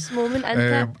therapy. At this moment,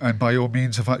 and by all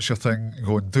means, if that's your thing,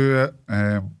 go and do it.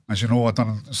 As you know, I've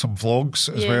done some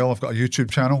vlogs as well. I've got a YouTube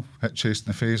channel, Hit Chasing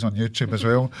the Phase on YouTube as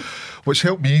well, which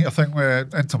helped me, I think,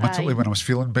 intermittently when I was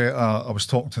feeling better. I was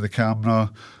talking to the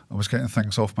camera, I was getting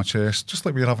things off my chest, just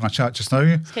like we were having a chat just now.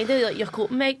 It's kind of like your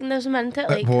coping mechanism, isn't it?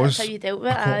 Like, that's how you dealt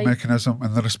with it. Coping mechanism,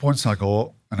 and the response I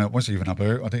got, and it wasn't even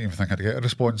about, I didn't even think I'd get a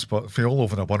response, but for all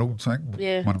over the world, I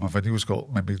think one of my videos got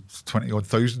maybe 20-odd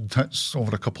thousand hits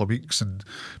over a couple of weeks, and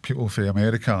people from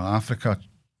America, Africa,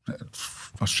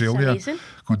 Australia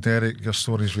going, Derek, your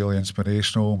story's really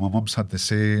inspirational. My mum's had the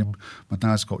same. My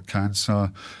dad's got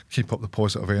cancer. Keep up the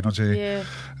positive energy.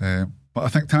 But I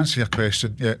think to answer your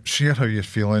question, share how you're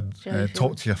feeling.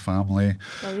 Talk to your family.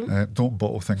 Don't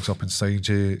bottle things up inside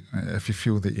you. If you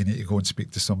feel that you need to go and speak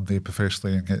to somebody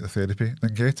professionally and get the therapy,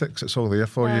 then get it, because it's all there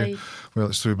for you. Whether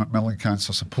it's through Macmillan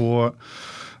Cancer Support.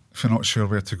 If you're not sure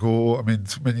where to go, I mean,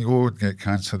 when you go and get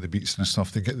cancer, the beats and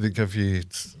stuff, they give you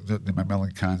the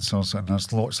Macmillan Cancers, and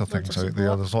there's lots of things out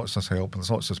there. There's lots of help, and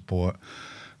there's lots of support.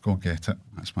 go and get it.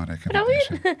 That's my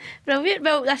recommendation. Brilliant.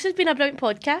 Well, this has been a brilliant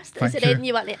podcast. Thank Is there you. anything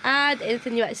you want to add?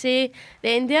 Anything you want to say at the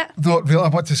end of it? Not really. I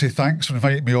want to say thanks for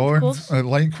inviting me on. course.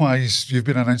 Likewise, you've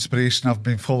been an inspiration. I've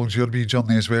been following your wee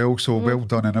journey as well. So well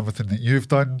done in everything that you've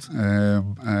done.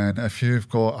 And if you've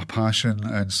got a passion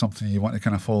and something you want to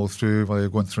kind of follow through, whether you're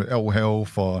going through ill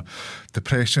health or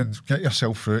depression, get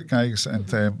yourself through it, guys, and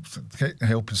get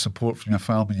help and support from your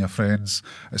family and your friends.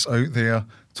 It's out there.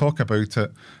 Talk about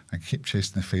it and keep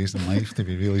chasing the phase in life, to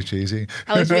be really cheesy.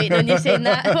 I was waiting on you saying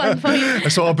that at one point.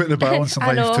 It's all about the balance in I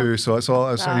life know. too. So it's all,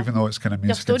 even though it's kind of Your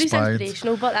music story's inspired.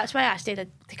 inspirational, but that's why I asked you to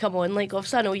come on. Like,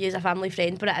 obviously, I know you as a family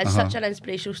friend, but it is such an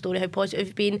inspirational story, how positive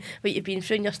you've been, what you've been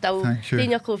through, and you're still Thank you.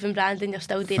 doing your clothing brand and you're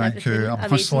still doing Thank everything you. I'm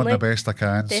amazingly. hustling the best I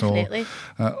can. Definitely.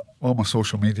 So, all my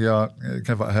social media,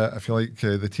 give it a hit. If you like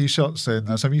the t-shirts, then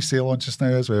there's a wee sale on just now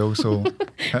as well. So,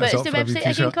 hit us What's up the for a wee website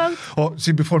again t-shirt. called? Oh,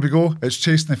 see, before we go, it's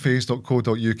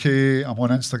chasingthephase.co.uk. I'm on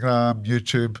Instagram,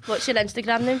 YouTube. What's your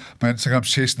Instagram name? My Instagram's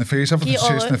Chasing the Phase. Everything's All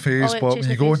Chasing the out, Phase. all out, But when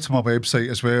Chasing you the go Phase. onto my website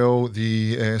as well,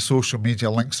 the social media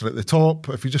links are at the top.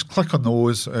 If you just click on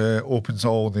those, opens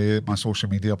all my social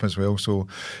media up as well. So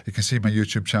you can see my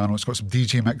YouTube channel. It's got some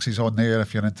DJ mixes on there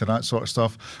if you're into that sort of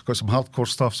stuff. Got some hardcore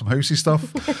stuff, some housey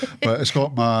stuff. But it's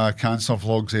got my cancer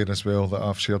vlogs there as well that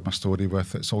I've shared my story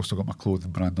with. It's also got my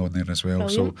clothing brand on there as well.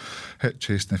 Brilliant. So hit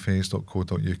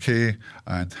chasingthephase.co.uk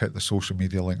and hit the social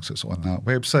media links that's on that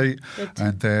website.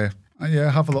 Good. And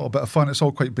yeah, have a little bit of fun. It's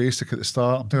all quite basic at the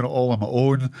start. I'm doing it all on my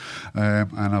own,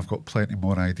 and I've got plenty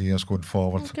more ideas going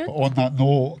forward. Okay. But on that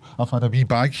note, I've had a wee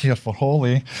bag here for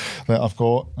Holly that I've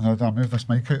got. And I'll move this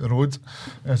mic out the road.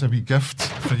 There's a wee gift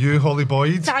for you, Holly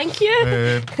Boyd. Thank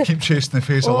you. Keep chasing the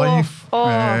phase of life.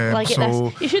 Like it so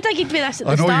this. You should have given me this at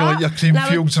the I know start. you like your cream I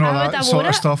would- fields and all I would that have sort worn of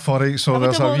it. stuff. All right, so I would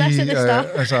there's have a worn this wee, at the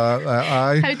start. there's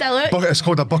aye. How'd that look? Bucket, it's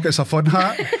called a bucket's a fun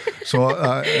hat. So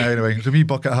anyway, the wee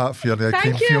bucket hat for your Thank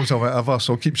cream you. fields or whatever.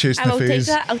 So keep chasing I the will take phase.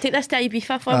 that. I'll take this to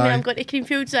Ibiza for me. Aye. I'm going to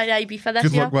Creamfields and Ibiza this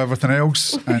Good year. luck with everything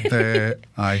else, and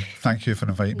aye, thank you for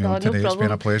inviting me on today. It's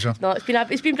been a pleasure. No,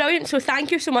 it's been brilliant. So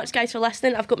thank you so much, guys, for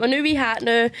listening. I've got my new wee hat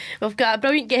now. We've got a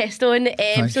brilliant guest on.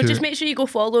 So you. just make sure you go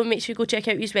follow him. Make sure you go check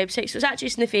out his website. So it's actually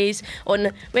Chasing the Phase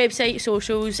on website,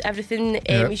 socials, everything.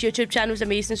 His YouTube channel's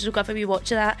amazing. So go have a wee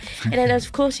watch of that. And then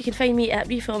of course you can find me at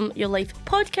Reform Your Life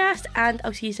podcast. And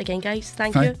I'll see you again, guys.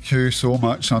 Thank you. Thank you so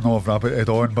much. I know I've rabbited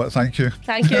on, but thank you.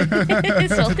 Thank you.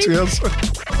 Sorted.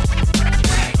 Cheers.